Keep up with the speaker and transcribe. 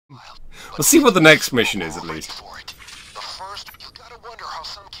We'll see what the next mission is, at least. But first, you gotta wonder how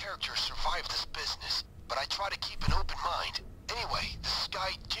some characters survive this business. But I try to keep an open mind. Anyway, this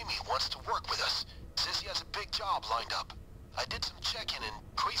guy, Jimmy, wants to work with us. Says he has a big job lined up. I did some checking, and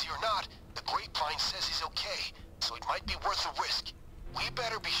crazy or not, the grapevine says he's okay, so it might be worth the risk. We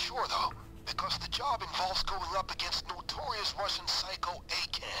better be sure, though, because the job involves going up against notorious Russian psycho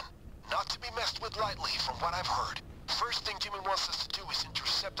Akan. Not to be messed with lightly, from what I've heard. First thing Jimmy wants us to do is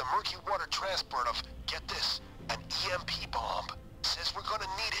intercept a murky water transport of, get this, an EMP bomb. Says we're gonna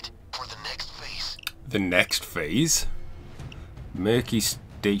need it for the next phase. The next phase? Murky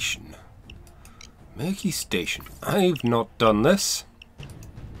Station. Murky Station. I've not done this.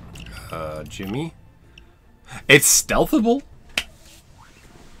 Jimmy. It's stealthable?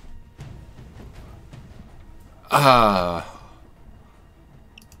 To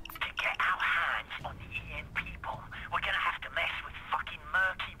get our hands on the EMP bomb, we're gonna have to mess with fucking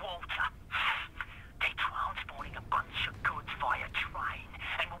murky water. They're transporting a bunch of goods via train,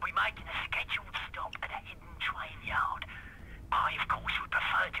 and we'll be making a scheduled stop at a hidden train yard. I, of course, would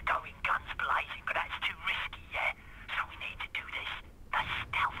prefer to go in guns blazing, but that's too risky, yeah? So we need to do this the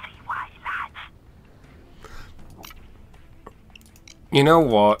stealthy way, lads. You know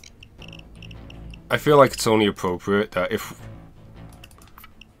what? I feel like it's only appropriate that if...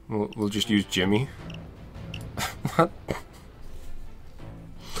 We'll just use Jimmy. What?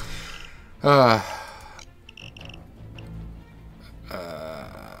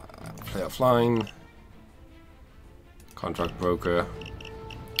 Play offline. Contract broker.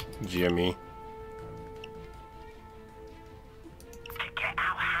 Jimmy.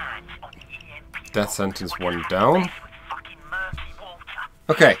 Death sentence 1 down.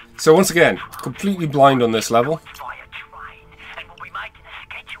 Okay, so once again, completely blind on this level.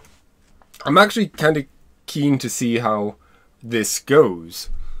 I'm actually kind of keen to see how this goes,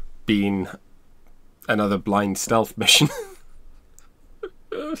 being another blind stealth mission.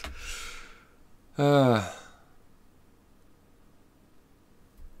 I'm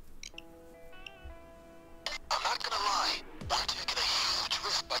not gonna lie, we're taking a huge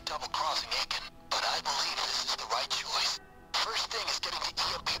risk by double-crossing Aiken, but I believe this is the right choice. First thing is getting the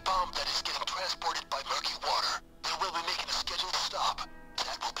EMP bomb that is getting transported by murky water. Then we'll be making a scheduled stop.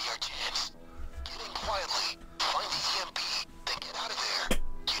 That will be our chance. Get in quietly, find the EMP, then get out of there.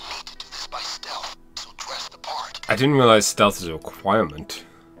 You need to do this by stealth, so dress the part. I didn't realize stealth is a requirement.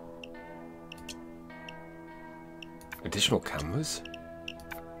 Additional cameras?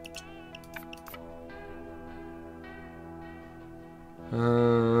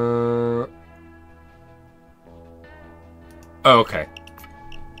 Oh, okay.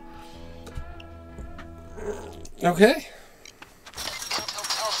 Okay. Intel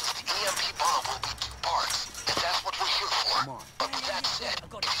tells us the EMP bomb will be 2 parts, and that's what we're here for. But with that said,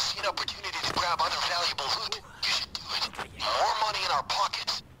 if you see an opportunity to grab other valuable loot, you should do it. More money in our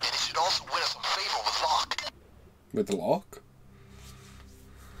pockets, and it should also win us some favor with Locke. With the Locke?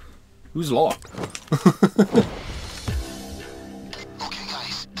 Who's Locke? Okay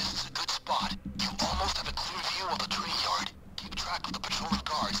guys, this is a good spot. You almost have a clear view of the train yard. Keep track of the patrolling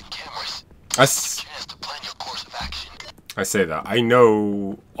guards and cameras. Chance to plan your course of action. I say that. I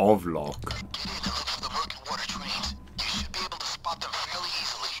know of Locke. Get in and look for the murky water trains. You should be able to spot them fairly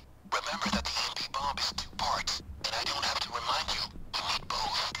easily. Remember that the EMP bomb is 2 parts, and I don't have to remind you, you need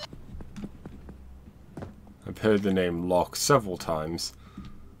both. I've heard the name Locke several times.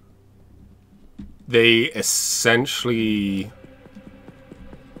 They essentially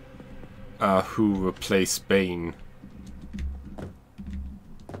are who replaced Bane,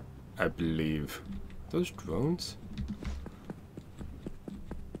 I believe. Those drones?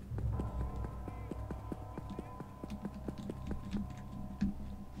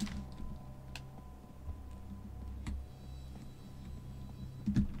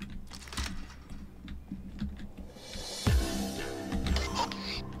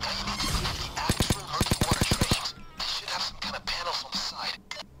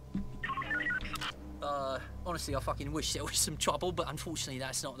 Honestly, I fucking wish there was some trouble, but unfortunately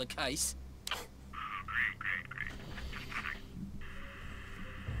that's not the case.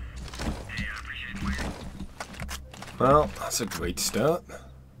 Well, that's a great start.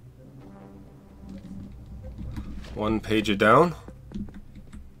 1 pager down.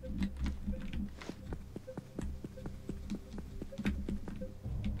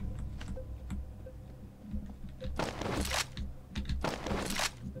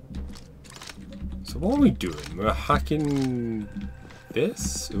 So what are we doing? We're hacking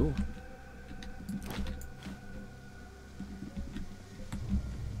this? Ooh.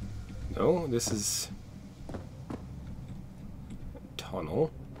 No, this is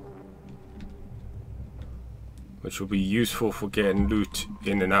tunnel. which will be useful for getting loot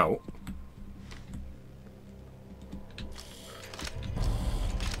in and out.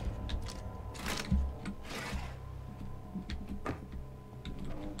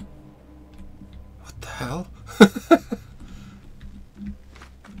 What the hell?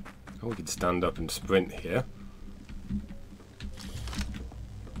 Oh, we can stand up and sprint here.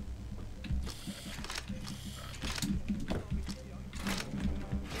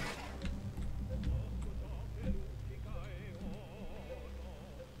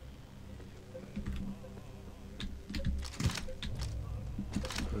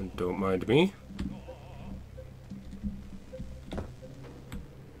 And don't mind me.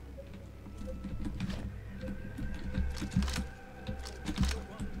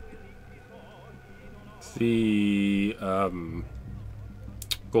 The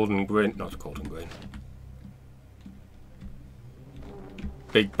golden grain, not golden grain.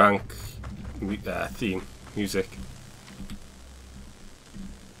 Big Bank theme music.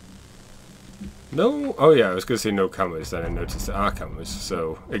 No, oh yeah, I was going to say no cameras, then I noticed there are cameras,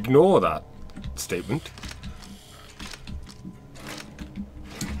 so ignore that statement.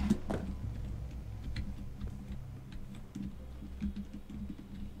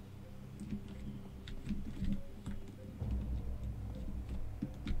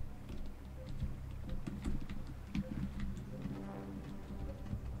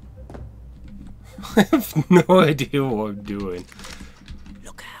 I have no idea what I'm doing.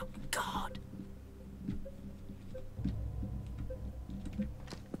 Look out, God.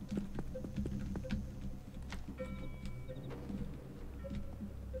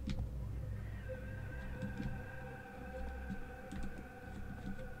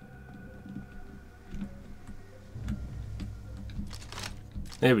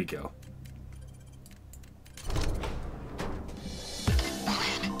 There we go.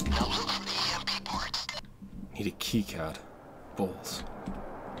 Now look for the EMP parts. Need a key card. Balls.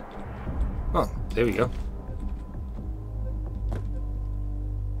 Oh, there we go.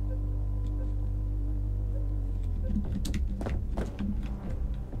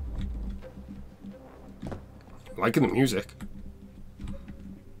 Liking the music.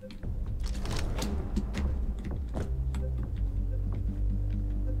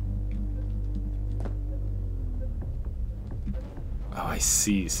 Oh, I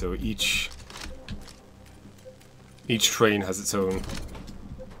see. So each train has its own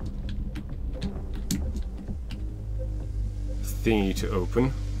thingy to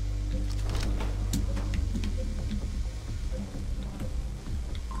open.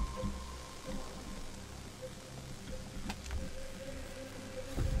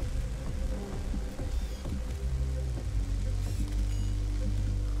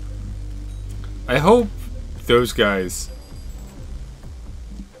 I hope those guys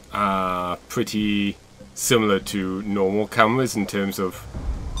are pretty similar to normal cameras in terms of,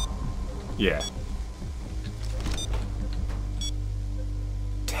 yeah,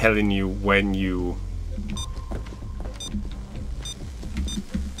 telling you when you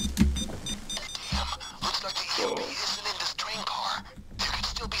Looks like the EMP isn't in this train car. There could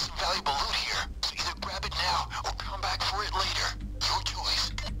still be some valuable loot here, so either grab it now or come back for it later. Your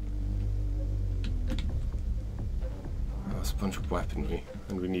choice. oh, it's a bunch of weaponry,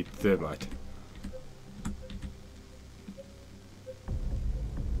 and we need thermite.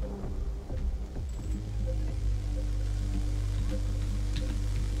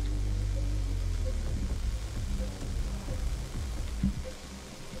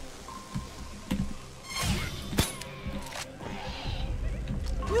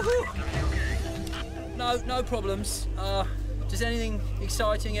 No problems. Does anything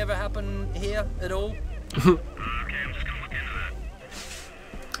exciting ever happen here at all?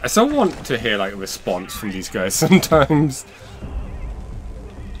 I still want to hear like a response from these guys sometimes.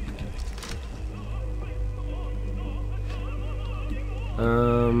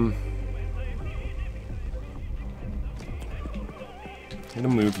 I'm gonna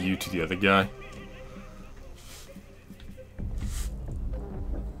move you to the other guy.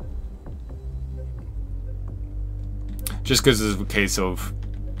 Just because it's a case of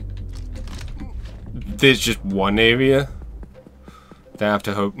there's just one area that I have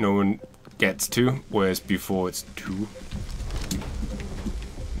to hope no one gets to, whereas before it's two.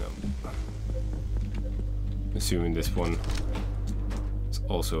 No. Assuming this one is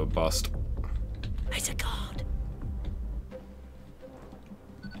also a bust. It's a guard.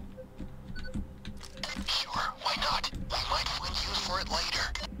 Sure, why not? We might find use for it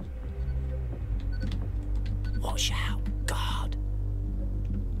later. Watch out, guard.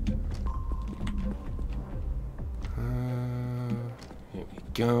 Here we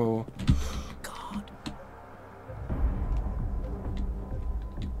go. God.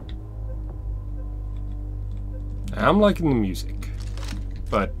 I am liking the music,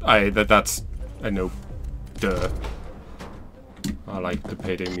 but that's I know, duh. I like the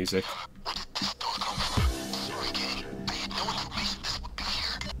Payday music. Where did this door come from? Sorry, gang. I had no information this would be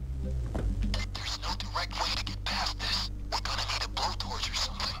here. There's no direct way to get past this. We're gonna need a blowtorch or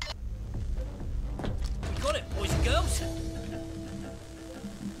something. We got it, boys and girls.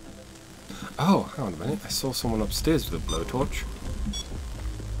 Oh, hang on a minute. I saw someone upstairs with a blowtorch.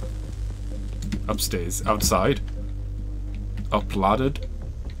 Upstairs. Outside. Up laddered.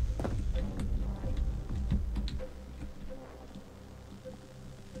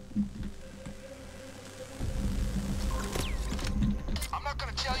 I'm not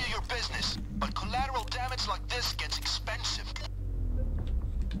gonna tell you your business, but collateral damage like this gets expensive.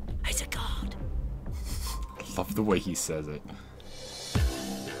 It's a guard. I love the way he says it.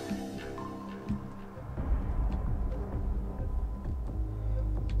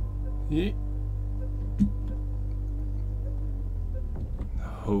 Yeah.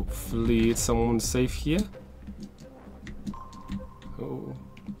 Hopefully someone's safe here. Oh.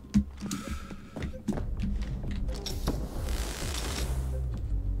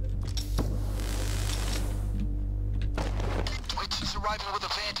 Twitch is arriving with a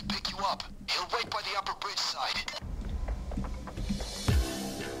van to pick you up. He'll wait by the upper bridge side.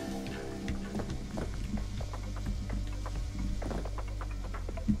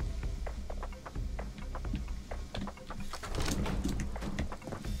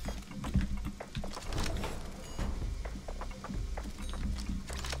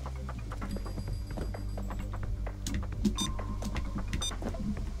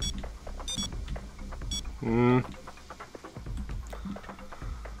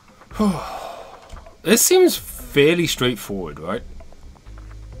 This seems fairly straightforward, right?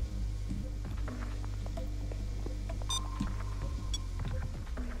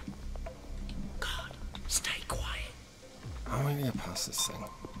 God, stay quiet. How am I gonna get past this thing?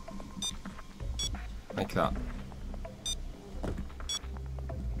 Like that.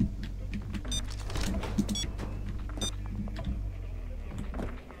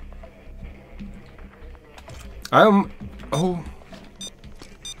 Oh.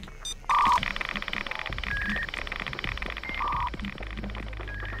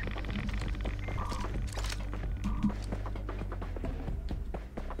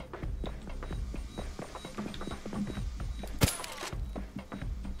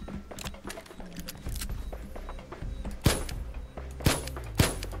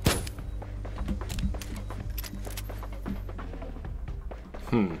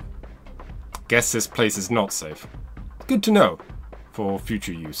 Guess this place is not safe. Good to know for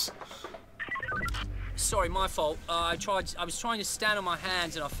future use. Sorry, my fault. I was trying to stand on my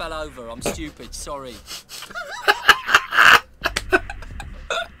hands and I fell over. I'm stupid. Sorry.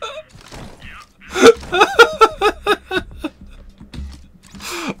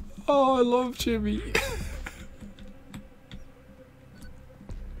 Oh, I love Jimmy.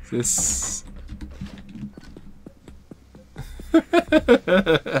 This.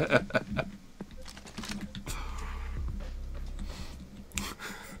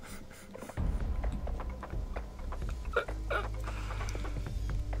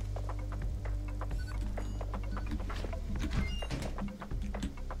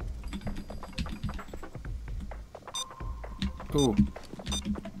 Ooh.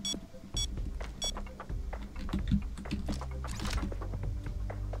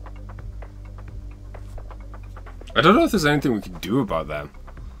 I don't know if there's anything we can do about them.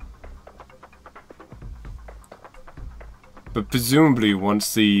 But presumably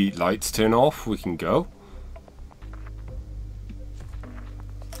once the lights turn off, we can go.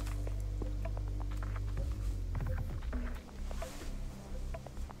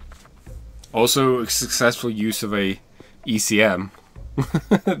 Also, a successful use of a ECM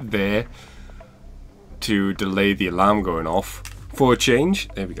there to delay the alarm going off for a change.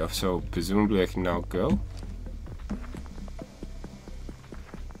 There we go. So presumably I can now go.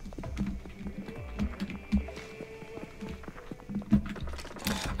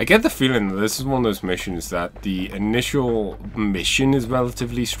 I get the feeling that this is one of those missions that the initial mission is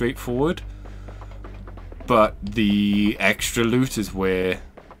relatively straightforward, but the extra loot is where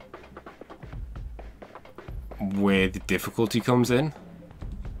the difficulty comes in.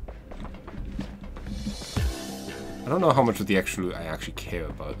 I don't know how much of the extra loot I actually care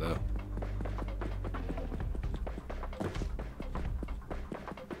about though.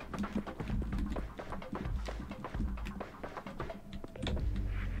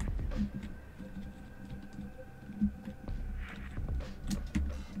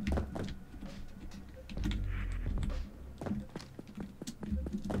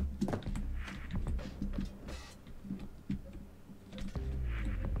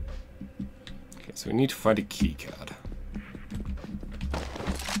 So we need to find a key card.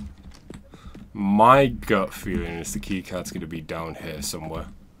 My gut feeling is the key card's going to be down here somewhere.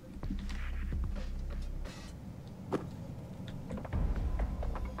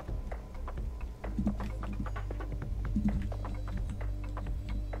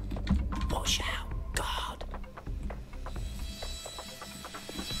 Watch out, God.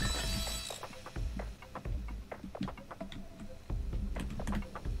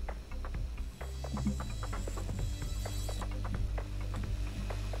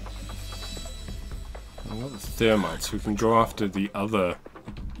 I've got the thermite, so we can go after the other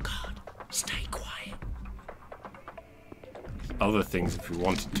Stay quiet. things if we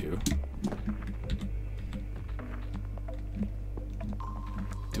wanted to.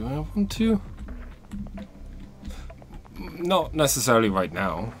 Do I want to? Not necessarily right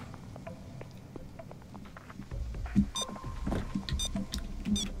now.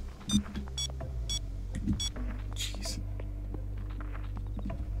 Jeez.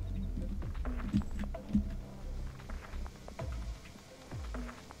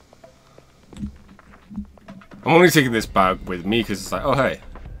 I'm only taking this bag with me because it's like, oh hey,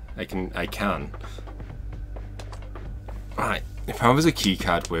 I can. Right, if I was a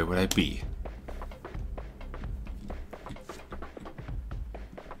keycard, where would I be?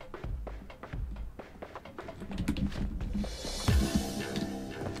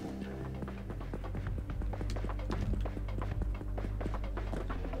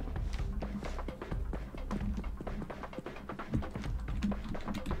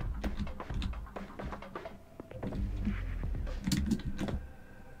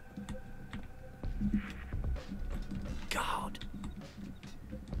 God.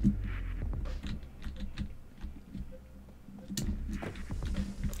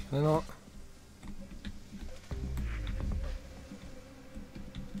 Can I not?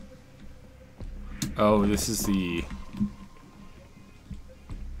 Oh, this is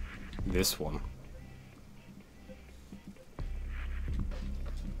this one.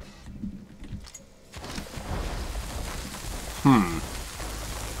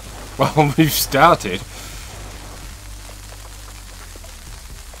 Well, we've started.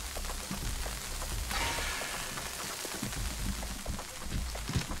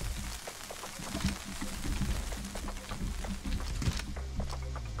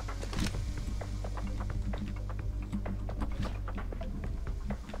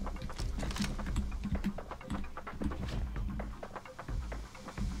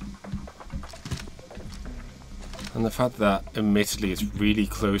 And the fact that, admittedly, it's really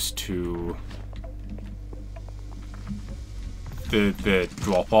close to the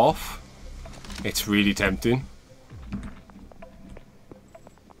drop-off, it's really tempting.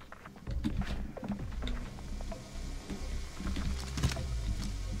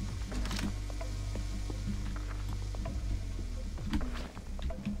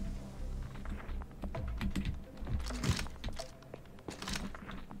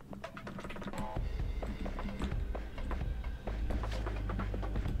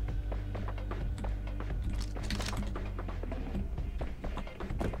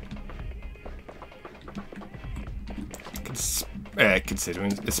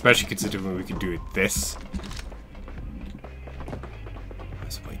 Especially considering we could do it this.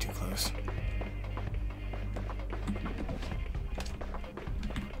 That's way too close.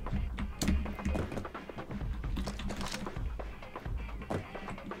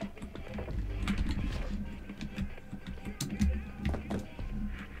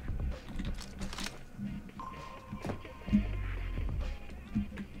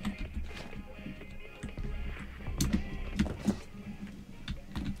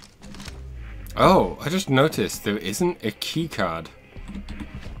 Oh, I just noticed there isn't a keycard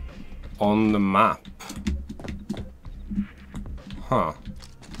on the map. Huh.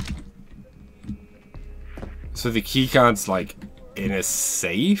 So the keycard's like in a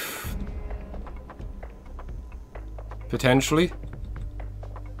safe? Potentially?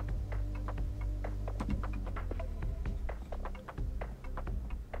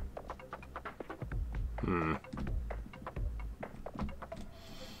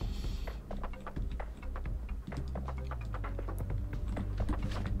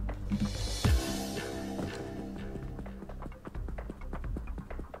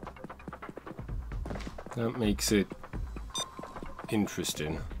 That makes it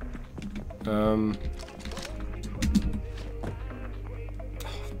interesting. Oh,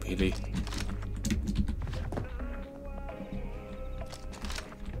 really?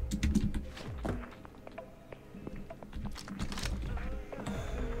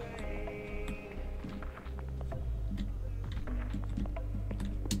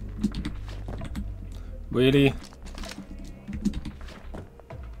 Really?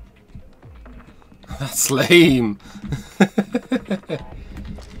 That's lame.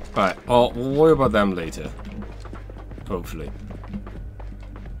 Right, well, we'll worry about them later. Hopefully.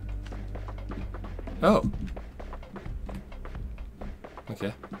 Oh.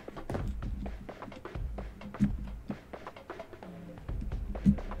 Okay.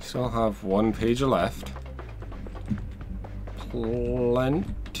 Still have one page left.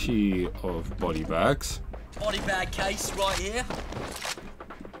 Plenty of body bags. Body bag case right here.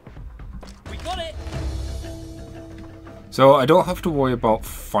 We got it. So I don't have to worry about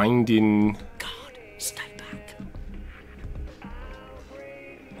finding... God, stay back.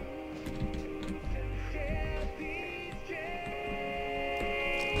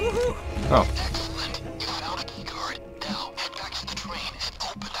 Woohoo! Oh. Excellent. You found a key card. Now, head back to the train and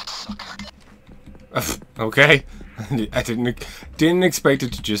open that sucker. Okay. I didn't expect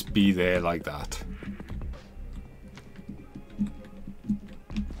it to just be there like that.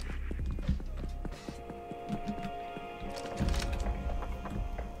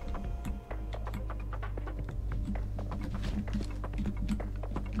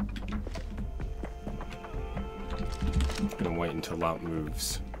 Gonna wait until that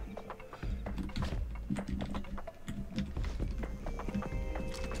moves.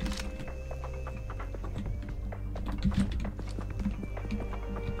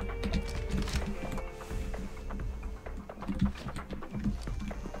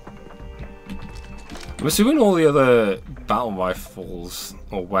 I'm assuming all the other battle rifles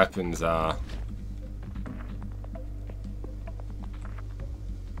or weapons are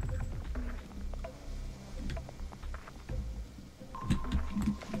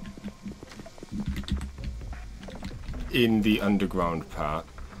in the underground part.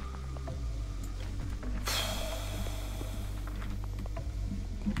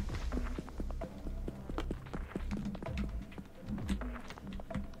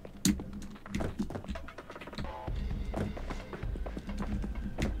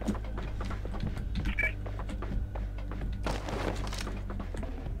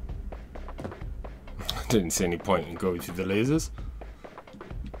 Didn't see any point in going through the lasers.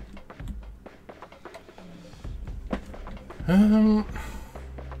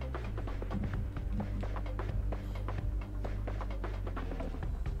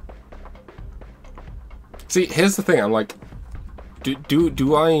 See, here's the thing. I'm like, do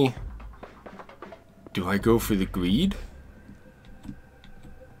I go for the greed?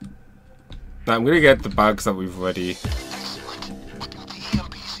 Now, I'm gonna get the bags that we've already. Excellent. We got the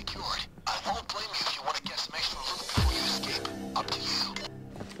EMP secured. I won't blame you if you want to get some extra loot before you escape. Up to you.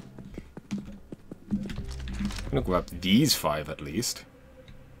 I'm gonna grab these 5 at least.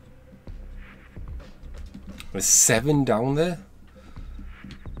 There's 7 down there.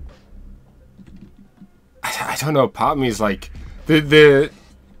 I don't know. Part of me is like the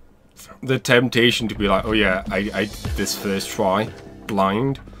temptation to be like, oh yeah, I did this first try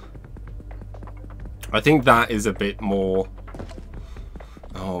blind. I think that is a bit more.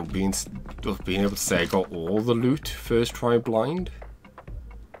 Oh, being able to say I got all the loot first try blind.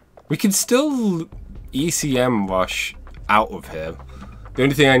 We can still ECM rush out of here. The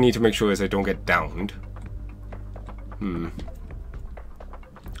only thing I need to make sure is I don't get downed.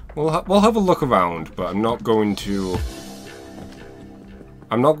 We'll have a look around, but I'm not going to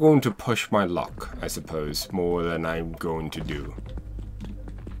push my luck, I suppose, more than I'm going to do.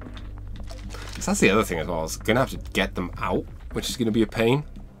 Because that's the other thing as well. I was going to have to get them out, which is going to be a pain.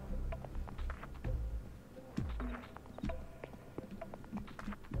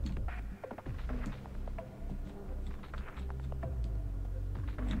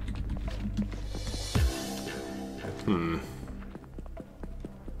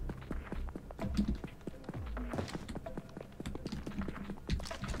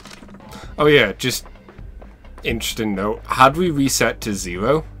 Oh yeah, just interesting note. Had we reset to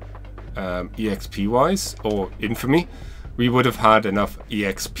 0, EXP wise, or infamy, we would have had enough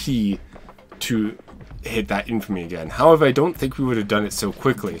EXP to hit that infamy again. However, I don't think we would have done it so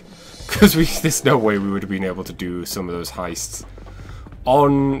quickly, because there's no way we would have been able to do some of those heists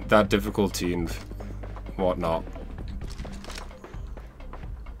on that difficulty and whatnot.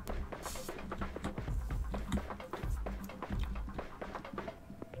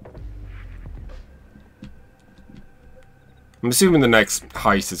 I'm assuming the next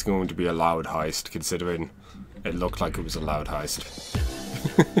heist is going to be a loud heist, considering it looked like it was a loud heist.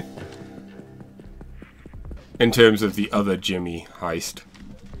 In terms of the other Jimmy heist.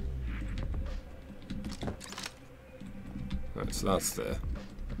 Right, so that's there.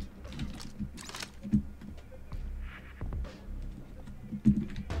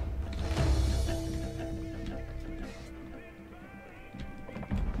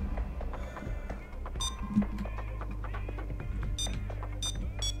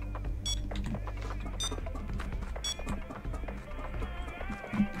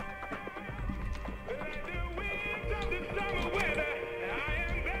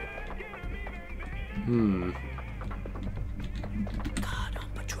 Guard on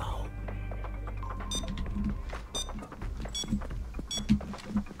patrol.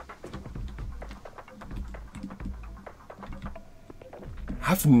 I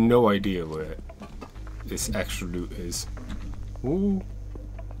have no idea where this extra loot is. Ooh.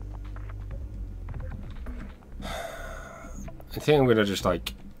 I think I'm gonna just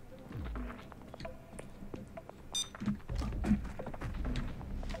like...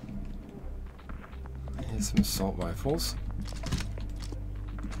 Here's some assault rifles.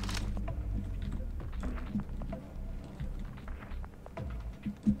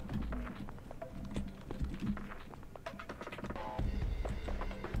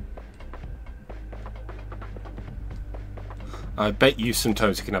 I bet you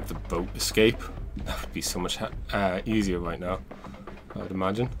sometimes you can have the boat escape. That would be so much easier right now, I would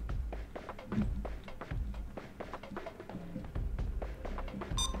imagine.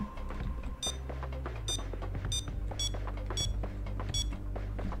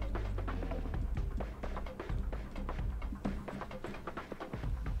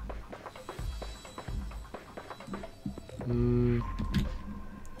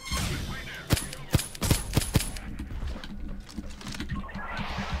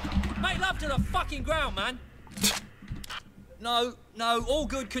 Make love to the fucking ground, man. No, all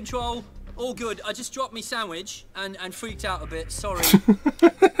good, Control. All good. I just dropped me sandwich and freaked out a bit. Sorry.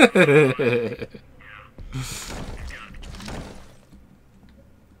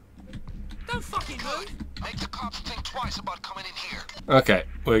 Don't fucking move. Make the cops think twice about coming in here. Okay,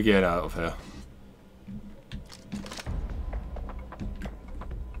 we're getting out of here.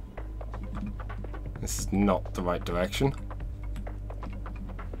 This is not the right direction.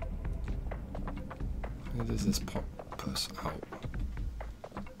 Where does this pop us out?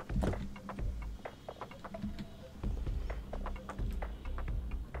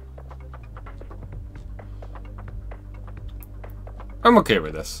 I'm okay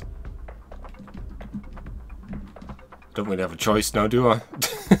with this. Don't really have a choice now, do I?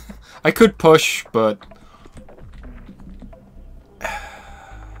 I could push, but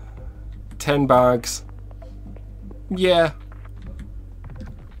 10 bags. Yeah.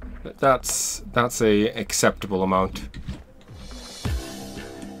 That's a acceptable amount. Fucking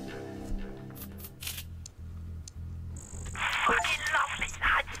lovely,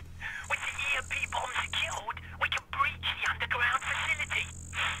 lads. With the EMP bomb secured, we can breach the underground facility.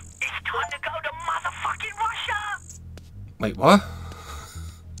 It's time to go to motherfucking Russia! Wait, what?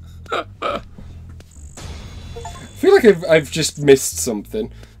 I feel like I've just missed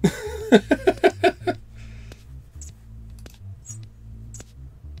something.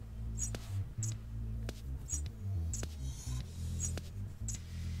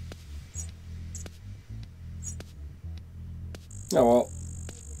 Oh well,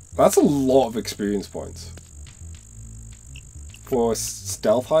 that's a lot of experience points for a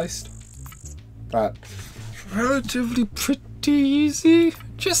stealth heist. That's relatively pretty easy,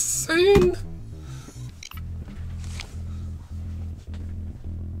 just saying.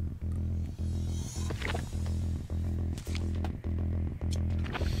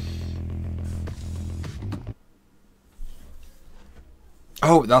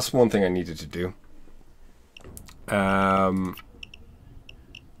 Oh, that's one thing I needed to do.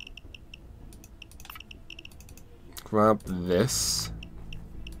 Grab this.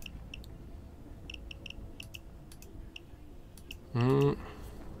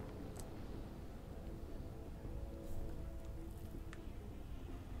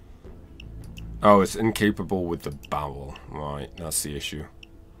 Oh, it's incapable with the barrel. Right, that's the issue.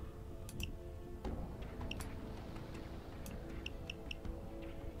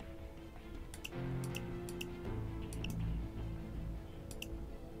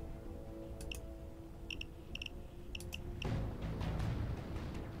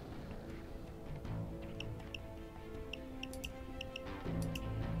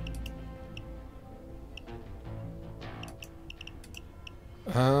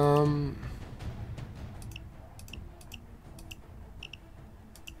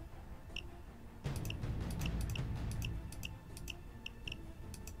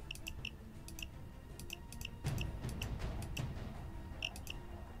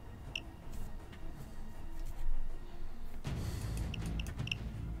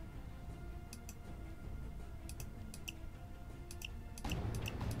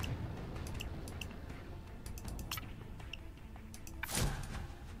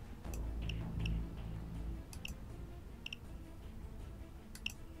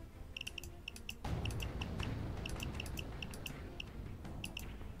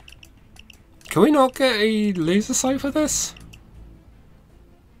 Can we not get a laser sight for this?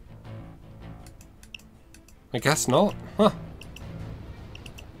 I guess not. Huh.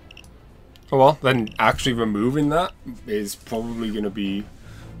 Oh well, then actually removing that is probably going to be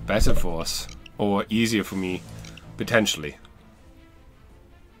better for us. Or easier for me, potentially.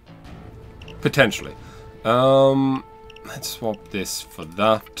 Potentially. Let's swap this for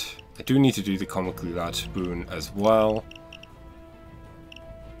that. I do need to do the comically large spoon as well.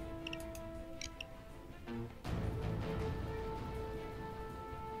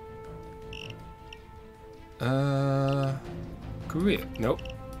 Korea. Nope.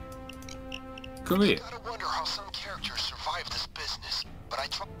 Korea. Gotta wonder how some characters survive this business, but I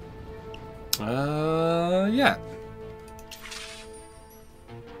try. Yeah.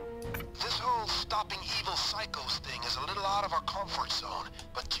 This whole stopping evil psychos thing is a little out of our comfort zone,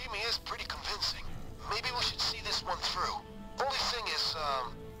 but Jimmy is pretty convincing. Maybe we should see this one through. Only thing is,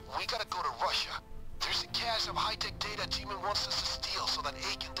 we gotta go to Russia. There's a cache of high-tech data Jimmy wants us to steal so that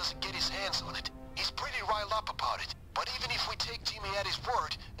Aiken doesn't get his hands on it. He's pretty riled up about it. But even if we take Jimmy at his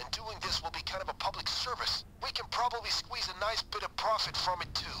word, and doing this will be kind of a public service, we can probably squeeze a nice bit of profit from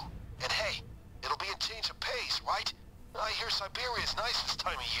it too. And hey, it'll be a change of pace, right? I hear Siberia's nice this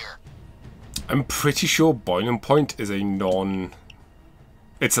time of year. I'm pretty sure Boiling Point is a non...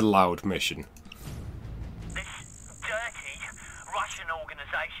 It's a loud mission. This dirty Russian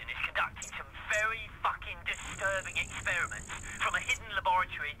organization is conducting some very fucking disturbing experiments from a hidden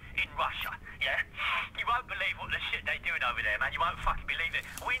laboratory in Russia, yeah? You won't believe what the shit they're doing over there, man. You won't fucking believe it.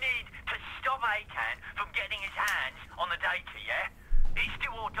 We need to stop Aiken from getting his hands on the data, yeah? It's do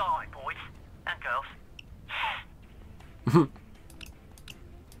or die, boys and girls.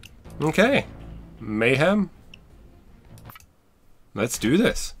 Okay. Mayhem. Let's do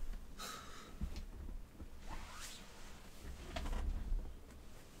this.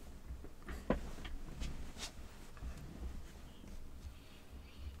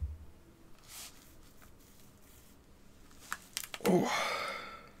 Oh.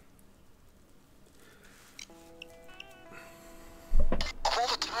 Of all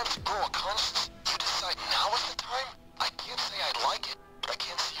the times to grow a conscience, you decide now is the time? I can't say I like it, but I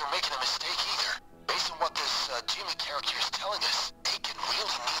can't see you're making a mistake either. Based on what this Jimmy character is telling us, Aiken really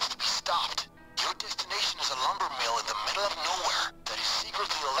needs to be stopped. Your destination is a lumber mill in the middle of nowhere that is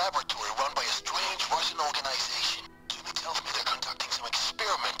secretly a laboratory run by a strange Russian organization. Jimmy tells me they're conducting some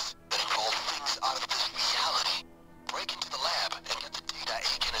experiments that involve things out of this reality. Break into the lab and get the data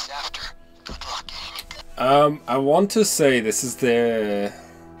Aiken is after. Good luck, gang. I want to say this is the...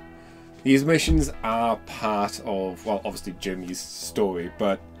 These missions are part of, well, obviously Jimmy's story,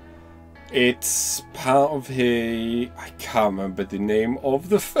 but it's part of his... I can't remember the name of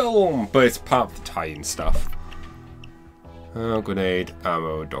the film, but it's part of the tie-in stuff. Grenade,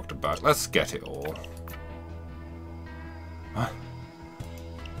 ammo, Dr. Bug. Let's get it all. Huh?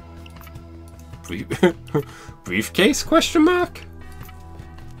 Briefcase? Question mark?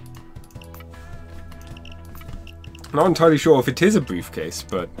 Not entirely sure if it is a briefcase,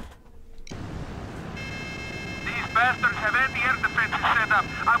 but... These bastards have anti-air defenses set up.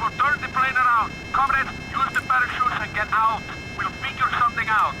 I will turn the plane around. Comrades, use the parachutes and get out. We'll figure something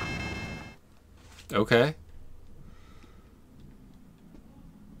out. Okay.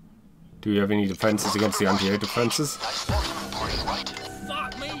 Do we have any defenses against the anti-air defenses? Nice welcoming party, right?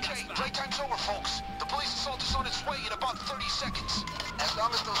 Fuck me, Okay, playtime's over, folks. The police assault is on its way in about 30 seconds. As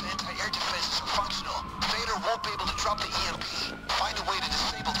long as those anti-air defenses are functional, Vader won't be able to drop the EMP. Find a way to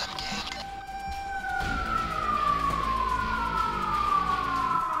disable them, gang.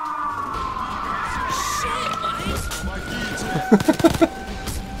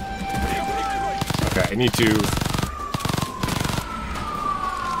 Okay, I need to...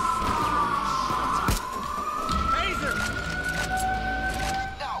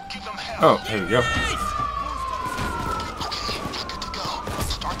 Now, give them hell. Oh, here we go. Okay, it's good to go.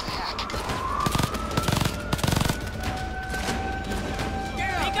 Start the hack.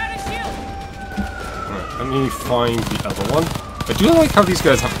 Alright, let me find the other one. I do like how these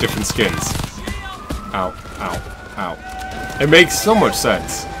guys have different skins. Ow, ow, ow. It makes so much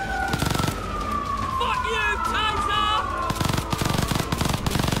sense. Fuck you, Taser!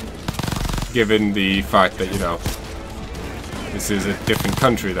 Given the fact that, you know, this is a different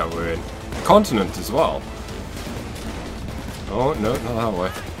country that we're in. Continent as well. Oh, no, not that way.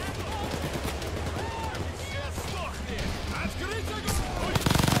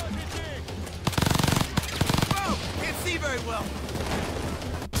 Can't see very well.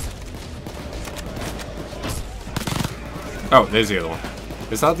 Oh, there's the other one.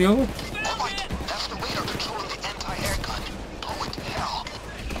 Is that the other one? Alright, that's the radar controlling the anti-air gun. Blow it to hell.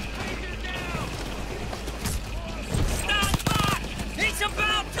 Stand back! It's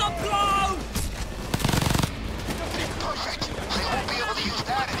about to blow!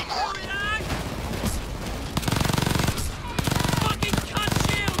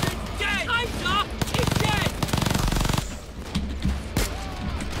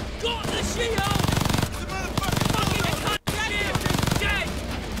 Got the shield! Fucking cut shield! Dead!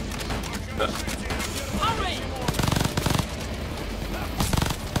 Hurry!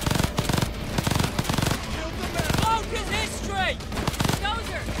 Focus history!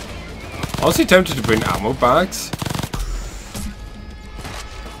 Dozer! I was tempted to bring ammo bags.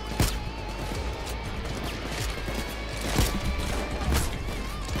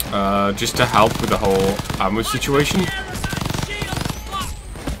 Just to help with the whole ammo situation.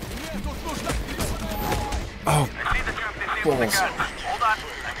 Oh, balls. Hold on,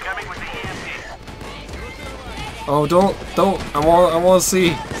 I'm coming with the EMP. Oh, don't. I want to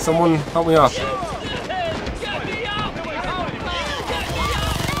see. Someone help me up. Get me out!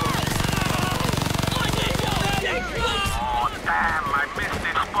 Oh, damn, I missed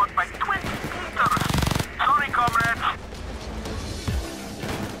this spot by 20 meters. Sorry, comrades.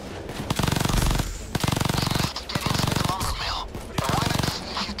 Get inside the lumber mill. I wanted to see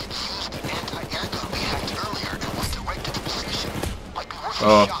if you could use the anti-air gun we hacked earlier and went direct to the position. Might be worth a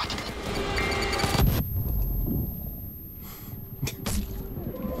shot.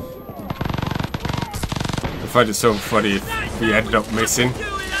 I find it so funny if we ended up missing.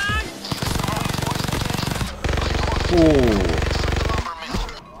 Ooh.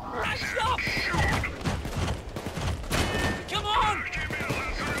 Come on!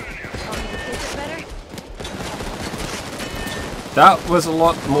 That was a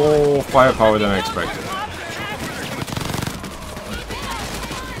lot more firepower than I expected.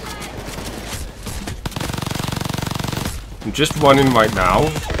 I'm just running right now.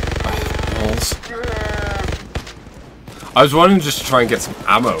 Balls. I was running just to try and get some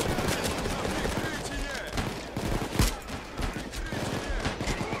ammo.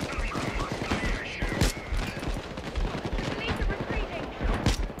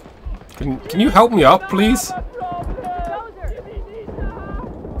 Can you help me up, please?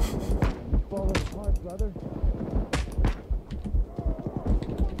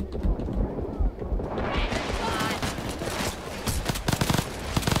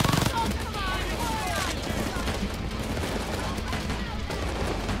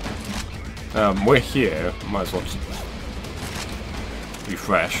 We're here. Might as well just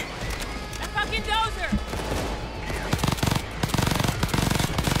refresh. That fucking dozer!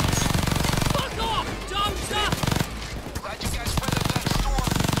 Fuck off, dozer! Glad you guys weathered that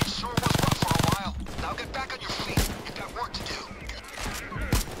storm. It sure was rough for a while. Now get back on your feet. You've got work to do.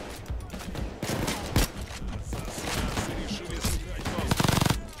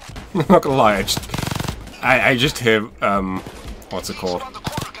 I'm not gonna lie, I just hear what's it called? Around the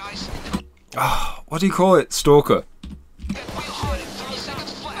corner, guys. Ah, what do you call it? Stalker. Get wheel hot in 30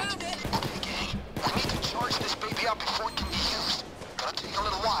 seconds flat. Okay, gang. We need to charge this baby up before it can be used. Gonna take a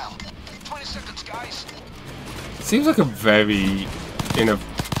little while. 20 seconds, guys. Seems like a very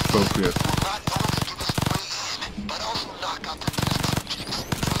inappropriate. We're not going to give us a way in, but also knock out the best subjects.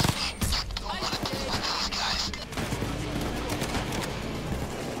 Trust me, you don't want to deal with these guys.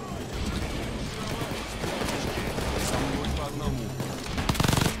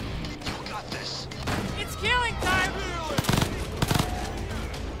 You got this. It's killing time!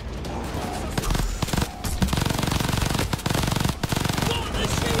 Got the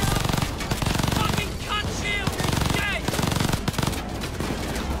shield! Fucking cut shield is dead!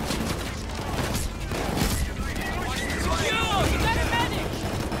 Secure! Get a medic!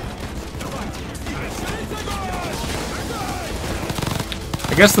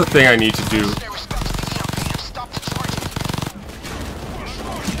 I guess the thing I need to do Stay respect to the EMP and stop the charging.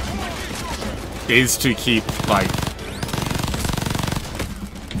 is to keep, like...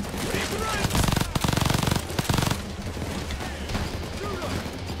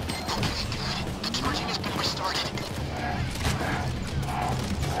 The charging has been restarted.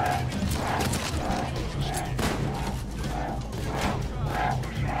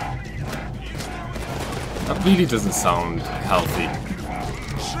 That really doesn't sound healthy. You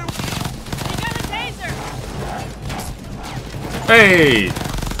got a taser! Hey!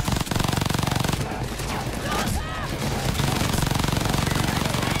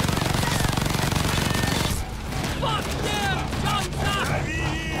 Fuck them! Dozer!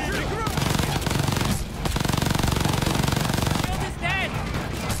 Shield is dead!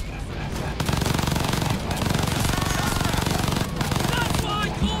 That's why I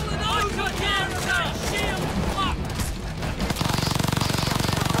call it over! Shield! Fuck!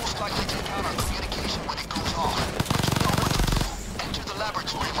 Most likely take out our communication when it goes off. But you know what to do. Enter the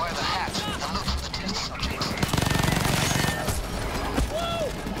laboratory via the hatch and look for the test subjects.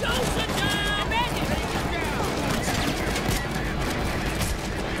 Dozer down! Medic!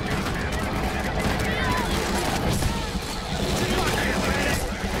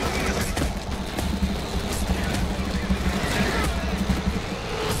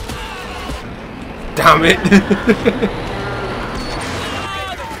 Damn it!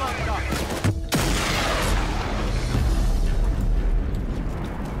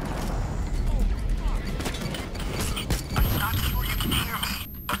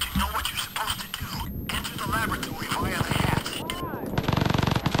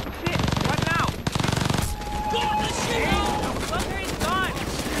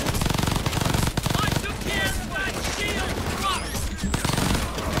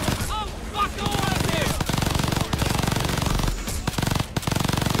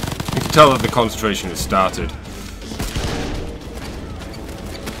 Tell that the concentration has started.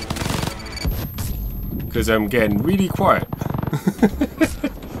 Because I'm getting really quiet.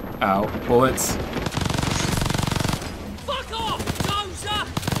 Ow, bullets. Fuck off, dozer!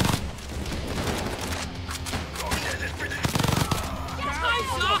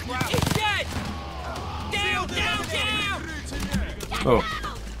 Dozer, he's dead! Down, down, down! Oh.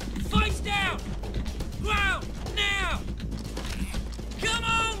 Face down! Ground, now! Come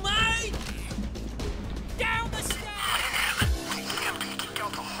on, mate! Down the stairs! Took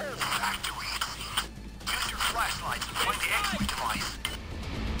out the whole factory. Use your flashlight to find the X-ray device.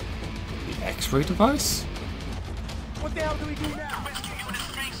 The X-ray device? What the hell do we do now? Rescue units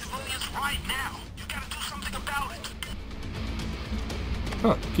freeing civilians right now. You gotta do something about it.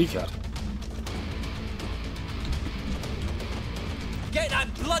 Huh, keycard. Get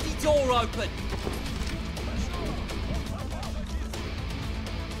that bloody door open!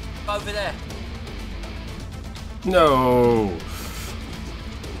 Over there. No.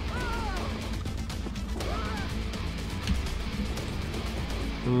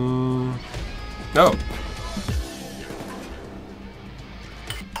 No.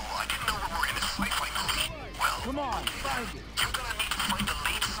 Oh, I didn't know we were in a sci-fi movie. Well, Come on, find it. you're gonna need to find the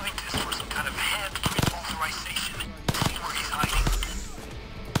lead scientist for some kind of handprint authorization. See where he's hiding.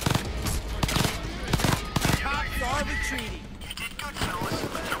 Cops are retreating. You did good, fellas.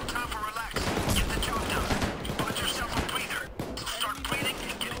 No time for relax. Get the job done. You bought yourself a breather. So start breathing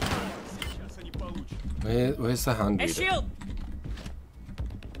and get it done. Where's the hand Hey, reader? shield!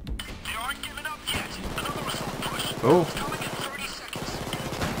 They aren't giving up yet. Another assault push. Oh. Coming in 30 seconds.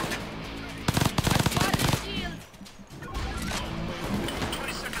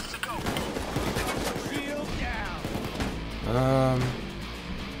 20 seconds to go. Shield down.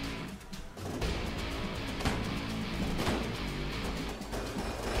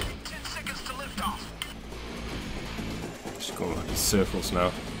 10 seconds to lift off. Just going like in circles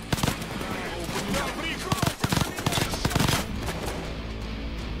now.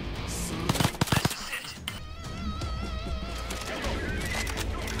 This is it.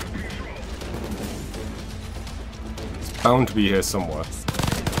 It's bound to be here somewhere.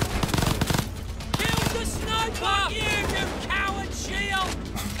 Kill the sniper! You coward shield!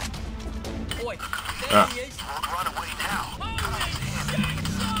 Boy, there he is. Won't run away now. Holy shit,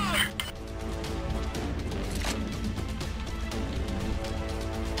 son!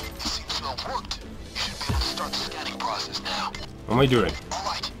 This seems to have worked. You should be able to start the scanning process now. What am I doing?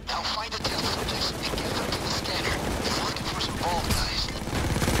 Alright, now find the test subjects and get them to the scanner. It's looking for some bald guys.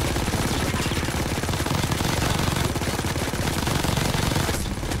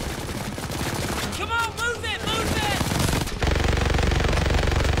 Come on, move it, move it!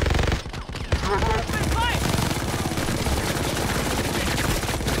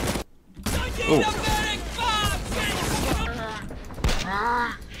 Oh.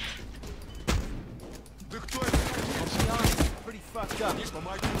 Pretty fucked up.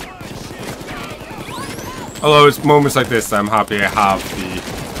 Although it's moments like this that I'm happy I have the...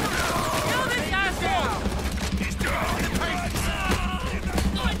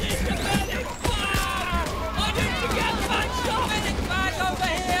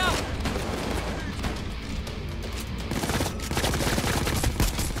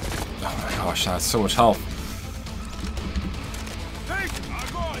 Oh my gosh, that's so much health.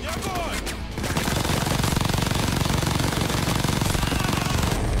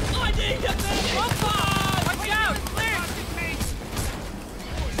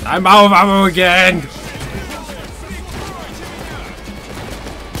 I'm out of ammo again!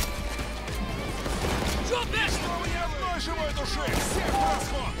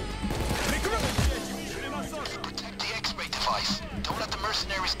 Protect the X-ray device. Don't let the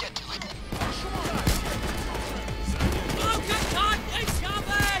mercenaries get to it.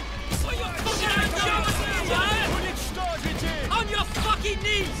 On your fucking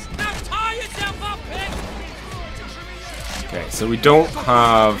knees! Now tie yourself up, pig! Okay, so we don't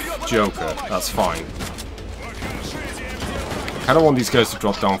have Joker. That's fine. I kind of want these guys to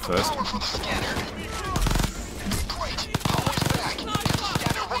drop down first. Power for the scanner. Great. Power's back. Get the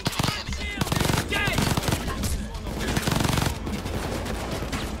scanner working again. Dead!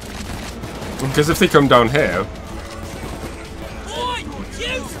 Because if they come down here, Oi!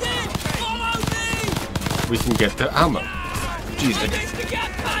 Houston! Follow me! we can get the ammo. Jeez, I need to get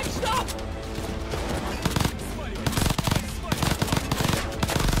patched up!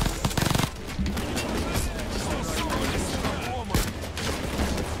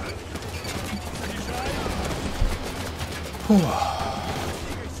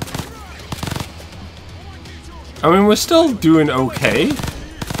 I mean, we're still doing okay.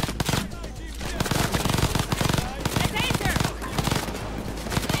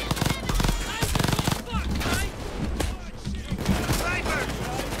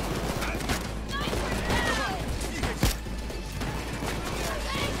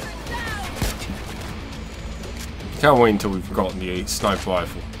 Can't wait until we've gotten the sniper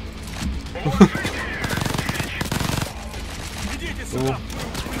rifle.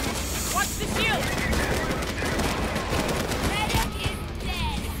 Watch the shield!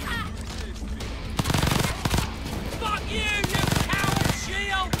 Fuck you, you coward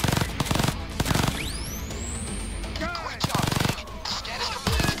shield! Great job, Ding. The scan is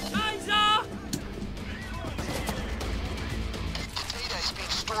complete. Taser! The data is being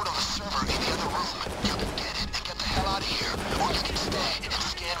stored on the server in the other room. You can get it and get the hell out of here. Or you can stay and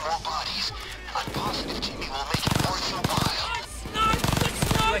scan more bodies. I'm positive Jimmy will make it worth your while. I sniped the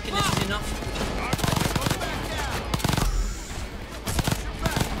sniper! You reckon this is enough?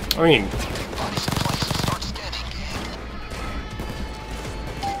 I mean, Bodies in place. Start scanning, gang.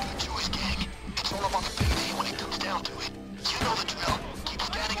 Good choice, gang. It's all about the payday when it comes down to it. You know the drill. Keep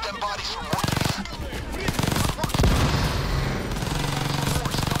scanning them bodies for more data.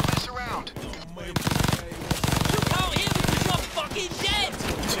 Force, don't mess around. You can't hear me because you're fucking dead!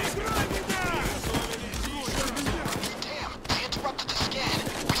 Damn, they interrupted the scan.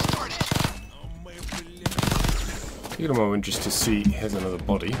 Restart it. take a moment just to see. Here's another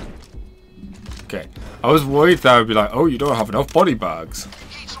body. Okay. I was worried that I would be like, oh, you don't have enough body bags.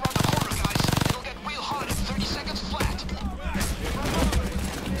 Gates around the corner, guys. It'll get real hot in 30 seconds flat.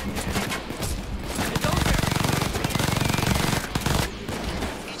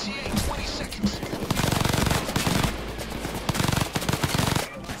 ETA 20 seconds.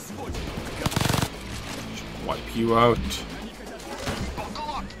 Wipe you out. Buckle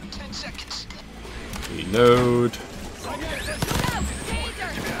up. 10 seconds. Reload. All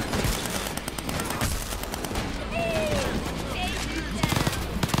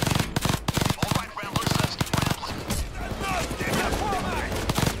right, Ramblers, let's keep rambling.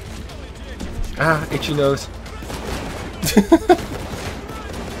 Ah, itchy nose.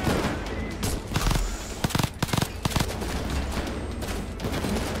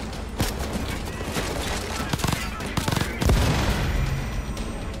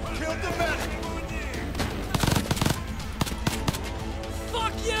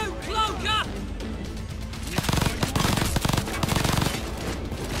 Fuck you, Cloaker!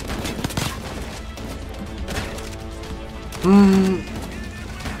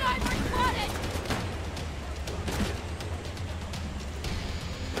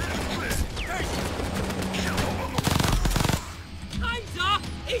 Taser!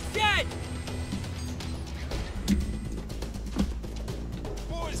 He's dead!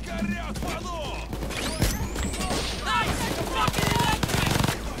 Nice! Fucking electric!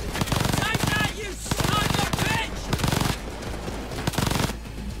 Take that, you sniper bitch!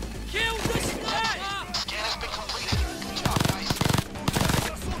 Kill the sniper! Scan has been completed. Good job, guys.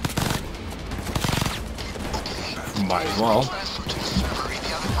 Okay. Might as well. Transfer to the server in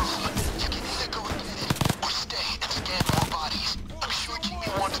the other room. You can either go and get it, or stay and scan more bodies. I'm sure Jimmy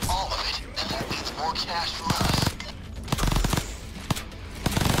wants all of it, and that means more cash for us.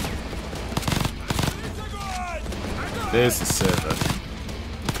 There's the server.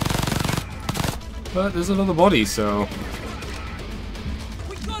 But there's another body, so...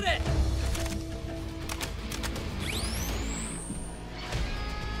 We got it!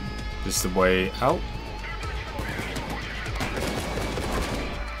 this is the way out.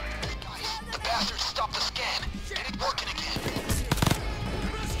 Guys, the bastards stopped the scan. Get it working again.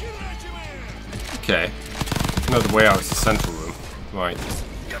 Okay. Another way out is the central room. Right. It's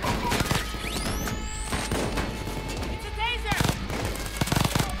a taser!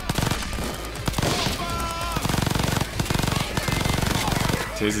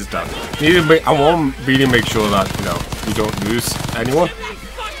 Taser's done. I want to really make sure that, you know, we don't lose anyone. Jimmy,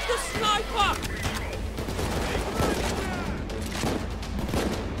 fuck the sniper!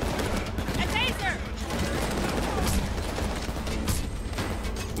 A taser!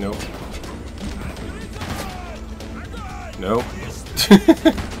 Nope. Nope.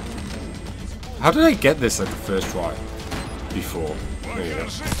 How did I get this at the first try? Before. There you go.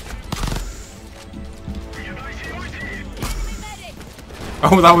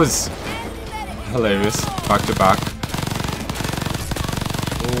 Oh, that was hilarious. Back to back.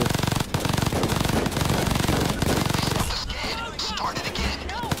 Oh.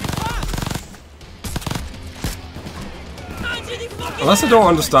 Unless I don't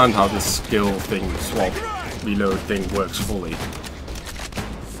understand how this skill thing, swap, reload thing works fully.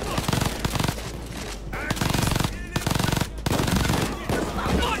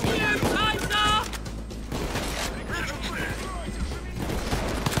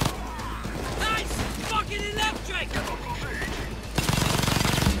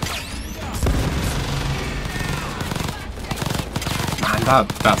 Man,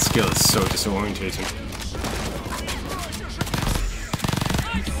 that skill is so disorientating.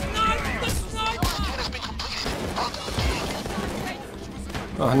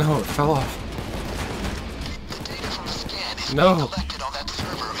 Oh no, it fell off. The data from the scan is No. being collected on that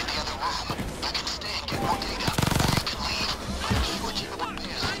server in the other room. You can stay and get more data, or you can leave. I'm sure Jimmy will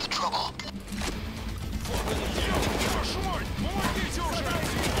pay us for the trouble.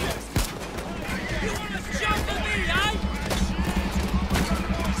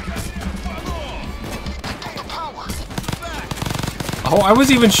 The power. Oh, I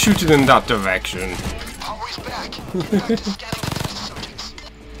was even shooting in that direction. Power is back. Back to scanning the test subjects.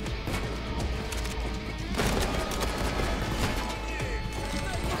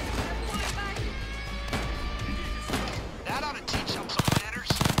 That ought to teach them some manners.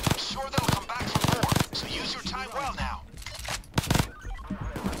 I'm sure they'll come back for more, so use your time well now.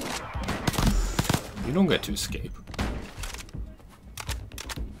 You don't get to escape.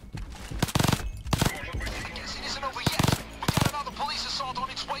 I guess it isn't over yet. We got another police assault on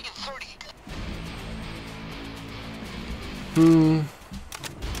its way in 30.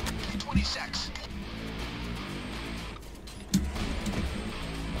 26.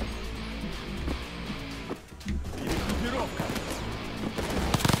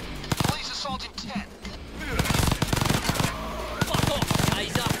 Police assault in 10. Fuck off,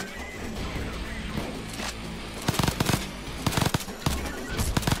 Taser.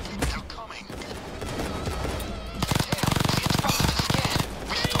 They're coming. Damn, we interrupted the scan.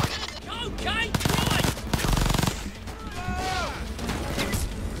 We started. Okay, right.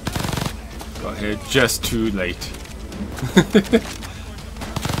 Got here just too late.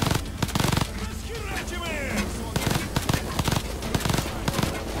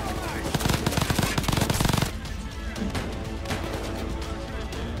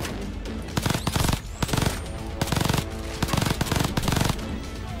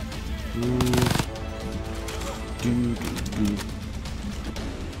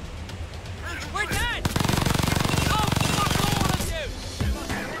 We're dead. Oh, fuck all of you.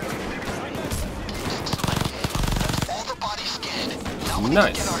 All the bodies scanned. Now we need to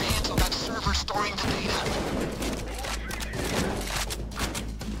Nice. get our hands on that server storing the data.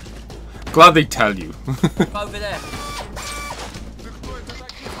 Glad they tell you. Over there. I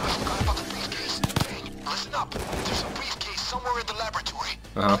forgot about the briefcase. Hey, listen up. There's a briefcase somewhere in the laboratory.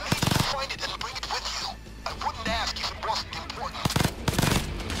 Uh-huh. I need you to find it and bring it with you. I wouldn't ask if it wasn't important.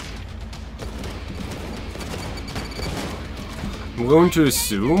 I'm going to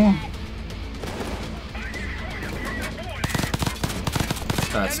assume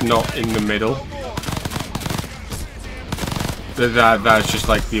that's not in the middle. That's just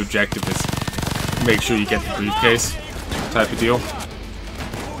like the objective is make sure you get the briefcase type of deal.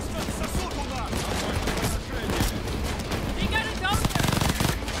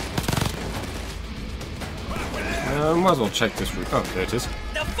 Might as well check this route. Oh, there it is.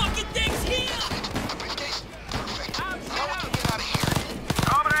 The fucking thing's here. The briefcase? Perfect. Now we can get out of here.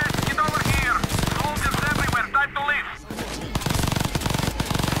 Comrades, get over here. Soldiers everywhere. Time to leave.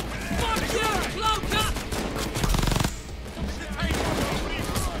 Fuck you, Cloaker.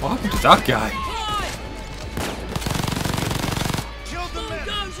 What happened to that guy? Hi.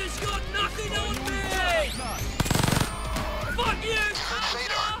 Bulldozer's got nothing on me. Fuck you,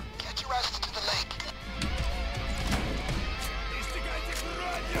 Vader, Cloaker. get your asses to the lake.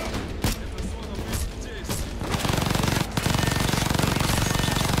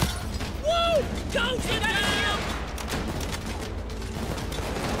 Woo! Dozer down.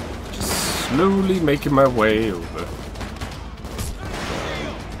 Just slowly making my way over.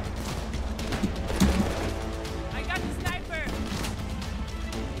 I got the sniper.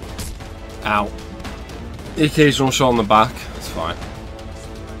 Ow. The occasional shot on the back. It's fine.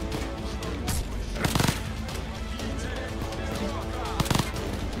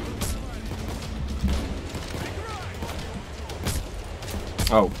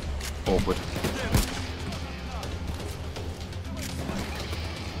 Oh, awkward.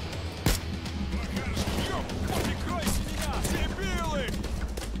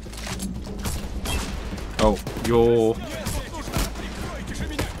 Oh, you're...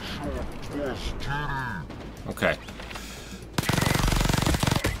 Okay.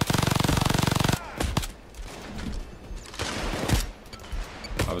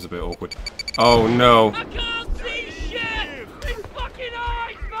 That was a bit awkward. Oh no. I can't see shit! It's fucking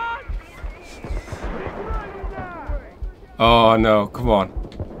eyes, man! Oh no, come on.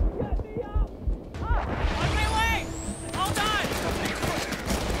 On my way! Hold on!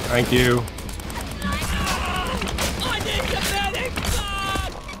 Thank you. I need the medic,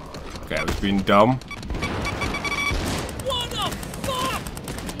 God! Okay, I was being dumb. What the fuck?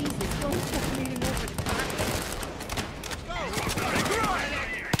 Jesus, don't stop bleeding over the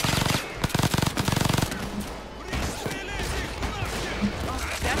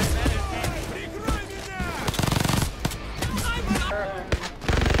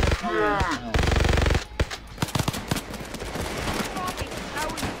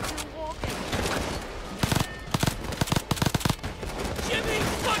Jimmy,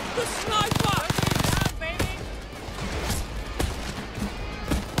 fuck the sniper!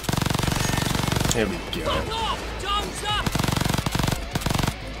 Here we go. Fuck off! Jones up!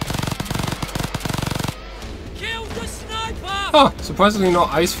 Kill the sniper! Oh, surprisingly not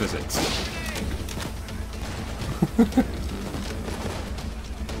ice physics.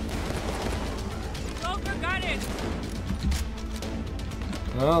 Joker got it!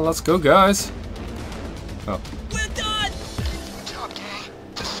 Well, let's go, guys. Oh, We're done! Good job, gang.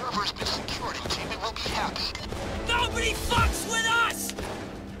 The server's been secured and Jimmy will be happy. Nobody fucks with us!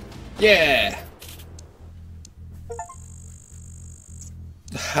 yeah.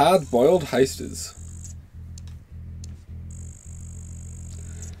 Hard-boiled heisters.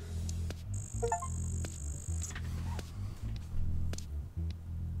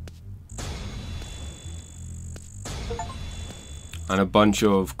 And a bunch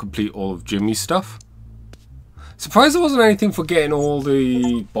of complete all of Jimmy's stuff. Surprised there wasn't anything for getting all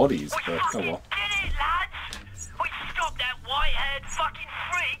the bodies, but oh well. Did it, lads? We stopped that white-haired fucking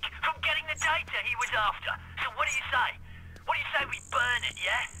freak from getting the data he was after. So what do you say? What do you say we burn it,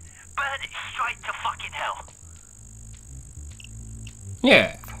 yeah? Burn it straight to fucking hell.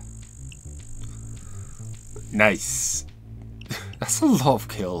 Yeah. Nice. That's a lot of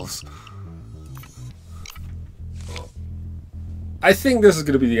kills. I think this is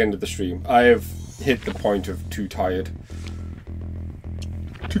going to be the end of the stream. I have hit the point of too tired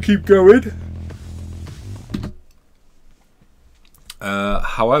to keep going.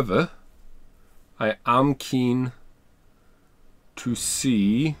 However, I am keen to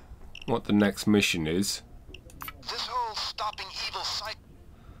see what the next mission is. This whole stopping evil cycle.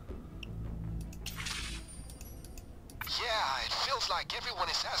 Yeah, it feels like everyone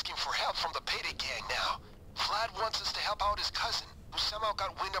is asking for help from the Payday gang now. Vlad wants us to help out his cousin, who somehow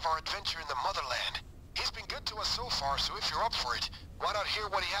got wind of our adventure in the motherland. He's been good to us so far, so if you're up for it, why not hear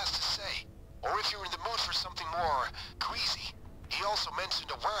what he has to say? Or if you're in the mood for something more greasy. He also mentioned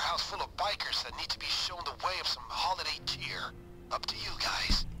a warehouse full of bikers that need to be shown the way of some holiday cheer. Up to you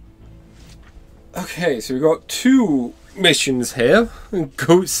guys. Okay, so we've got two missions here.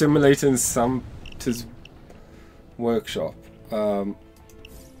 Goat Simulator and Santa's Workshop. Hector's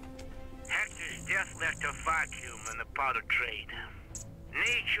death left a vacuum in the powder trade.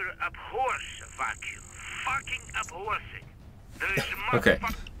 Nature abhors a vacuum. Fucking abhors it. There is Okay,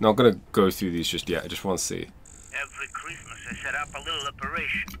 not gonna go through these just yet. I just want to see. Every Christmas I set up a little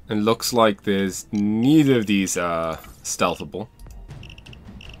operation. It looks like there's neither of these are stealthable.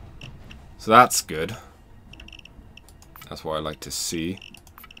 So that's good. That's what I like to see.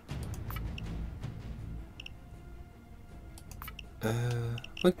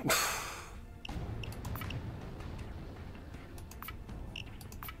 Like,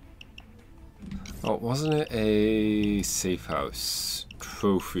 oh, wasn't it a safe house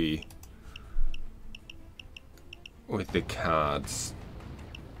trophy with the cards?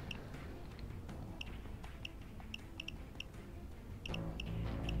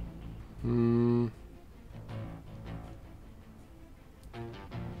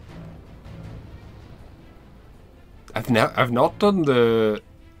 I've not done the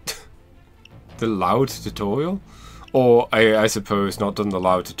the loud tutorial, or I suppose not done the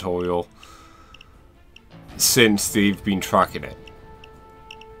loud tutorial since they've been tracking it.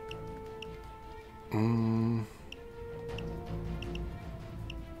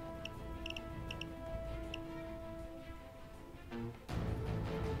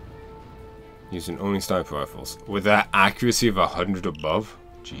 Using only sniper rifles with that accuracy of 100 above.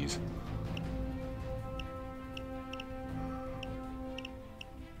 Jeez.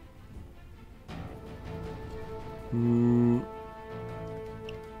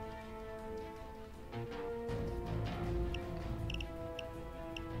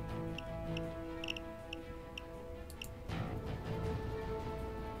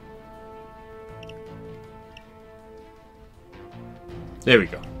 There we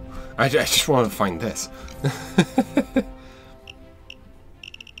go. I just wanted to find this.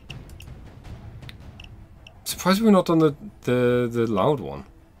 Surprised we're not on the loud one.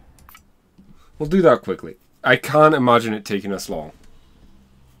 We'll do that quickly. I can't imagine it taking us long.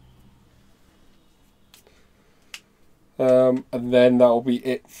 And then that'll be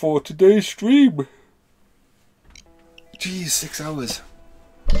it for today's stream. Geez, 6 hours.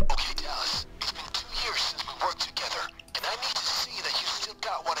 Okay, Dallas. It's been 2 years since we worked together, and I need to see that you still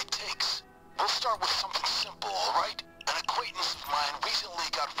got what it takes. We'll start with something simple, alright? An acquaintance of mine recently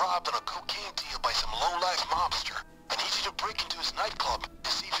got robbed on a cocaine deal by some low-life mobster. I need you to break into his nightclub to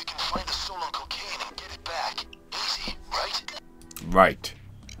see if you can find the stolen cocaine and get it back. Easy, right? Right.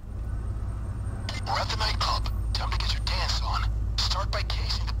 We're at the nightclub. Time to get your dance on. Start by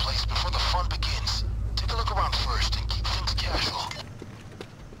casing the place before the fun begins. Take a look around first and keep things casual.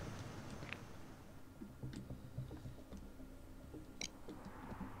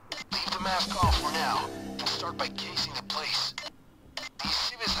 Leave the mask off for now, and start by casing the place. These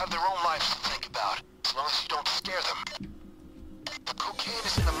civvies have their own lives to think about, as long as you don't scare them. The cocaine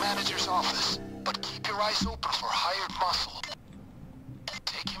is in the manager's office, but keep your eyes open for hired muscle.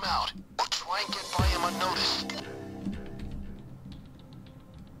 Take him out, or try and get by him unnoticed.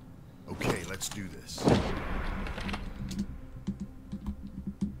 Okay, let's do this.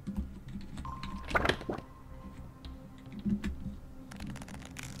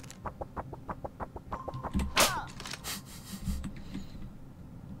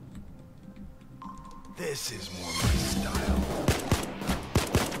 This is more my style.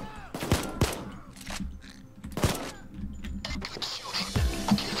 Good shooting.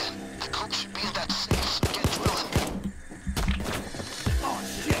 Okay then, the coke should be in that safe, so get drilling. Oh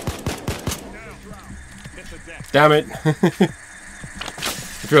shit! Damn it. I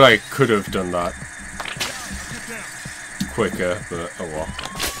feel like I could have done that quicker, but oh well.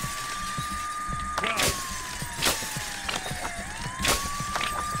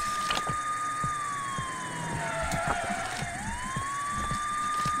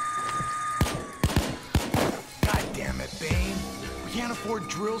 God damn it, Bane. We can't afford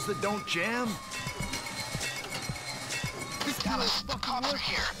drills that don't jam. Dallas, the cops are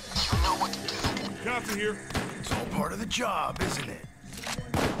here. You know what to do. Cops are here. It's all part of the job, isn't it?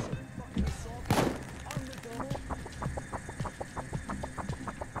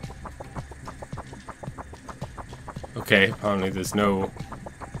 Okay, apparently there's no...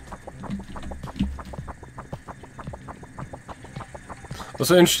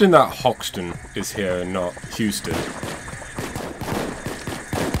 Also interesting that Hoxton is here and not Houston.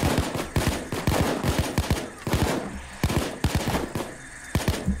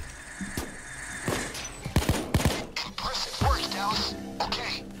 Impressive work, Dallas.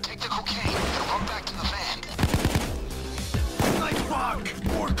 Okay, take the cocaine and run back to the van. Like fuck!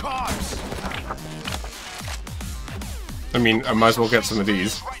 More cops! I mean, I might as well get some of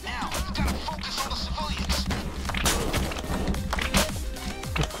these. Right now, you gotta focus on the civilians.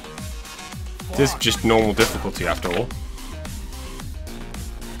 This is just normal difficulty after all.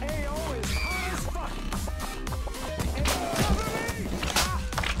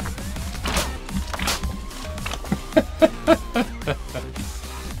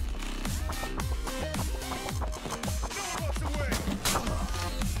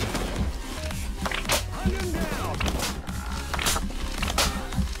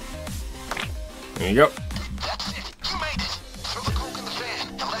 There you go. That's it. You made it. Throw the coke in the van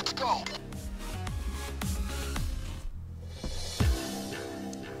and let's go.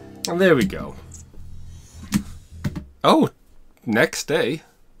 And there we go. Oh, next day.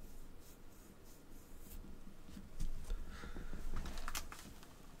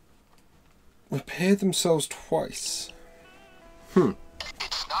 Repair themselves twice.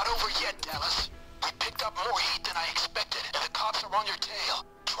 It's not over yet, Dallas. We picked up more heat than I expected, and the cops are on your tail.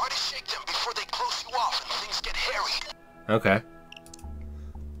 Try to shake them before they close you off and things get hairy. Okay.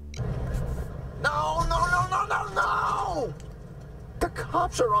 No, no, no, no, no, no! The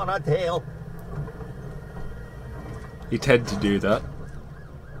cops are on our tail. You tend to do that.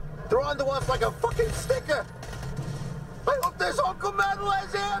 They're onto us like a fucking sticker. I hope this Uncle Metal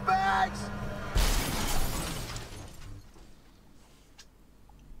has airbags!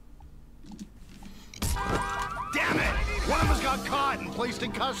 Damn it! One of us got caught and placed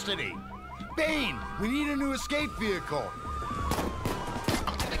in custody. Bane, we need a new escape vehicle.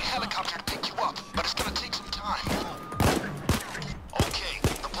 I'm sending a helicopter to pick you up, but it's gonna take some time. Okay,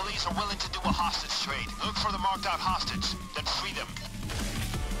 the police are willing to do a hostage trade. Look for the marked out hostage, then free them.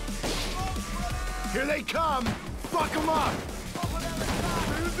 Here they come! Fuck them up!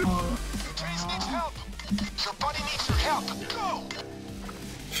 Trace needs help. Your buddy needs your help. Go!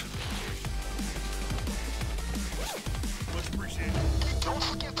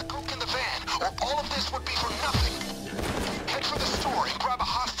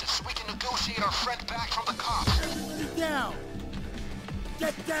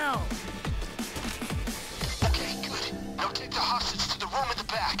 Get down! Okay, good. Now take the hostage to the room in the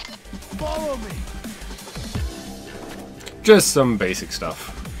back. Follow me! Just some basic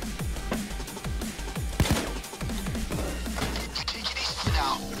stuff. You take it easy for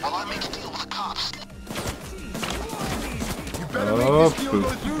now, while I make a deal with the cops. You better make this deal go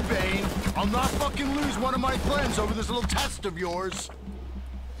through, Bane. I'll not fucking lose one of my friends over this little test of yours.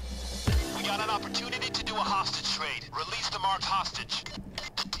 We got an opportunity to do a hostage trade. Release the marked hostage.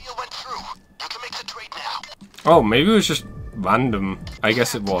 The deal went through. You can make the trade now. Oh, maybe it was just random. I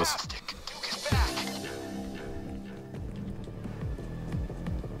guess it was. Fantastic. Duke is back.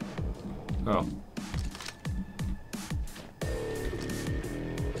 Oh.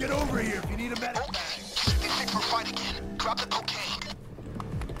 Get over here if you need a medic Okay, bag. you should be fit for a fight again. Grab the cocaine.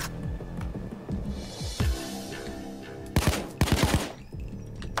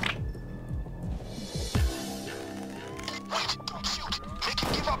 Wait, don't shoot. Make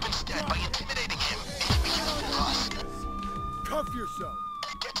him give up instead by intimidating him. It can be useful to us. Cuff yourself.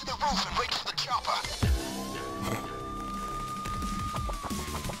 Get to the roof and wait for the chopper.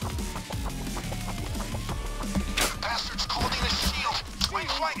 Bastard's holding a shield. Try and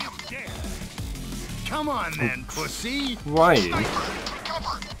flank him. Come on then, pussy. Right. Sniper, take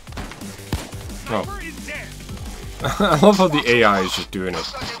cover. Oh. I love how the AI is just doing it.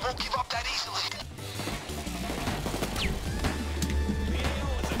 Looks like they won't give up that easily.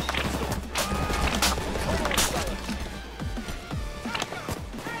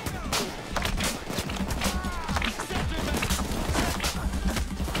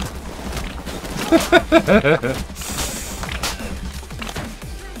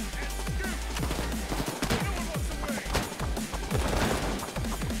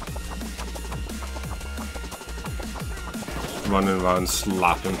 Running around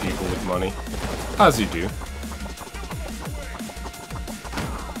slapping people with money. As you do.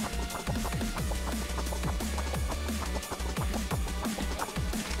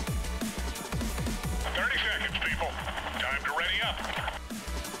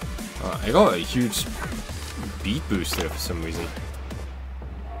 I got a huge beat boost there for some reason.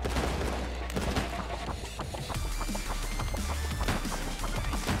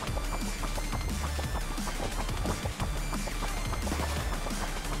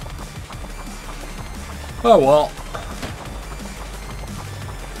 Oh well.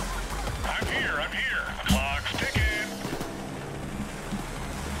 I'm here. Clock's ticking.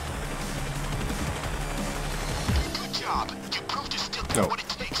 Good job. You proved you still No. got what it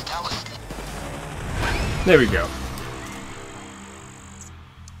takes, Dallas. There we go.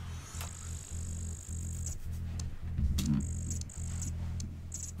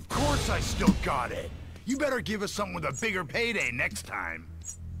 Of course I still got it. You better give us something with a bigger payday next time.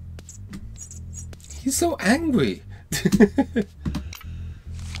 He's so angry.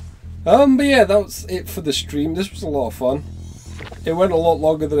 But yeah, that was it for the stream. This was a lot of fun. It went a lot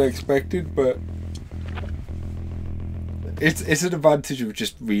longer than I expected, but it's an advantage of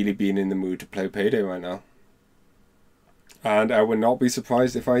just really being in the mood to play Payday right now. And I would not be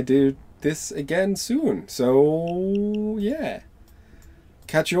surprised if I do this again soon. So yeah.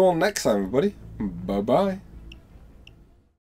 Catch you all next time, everybody. Bye bye.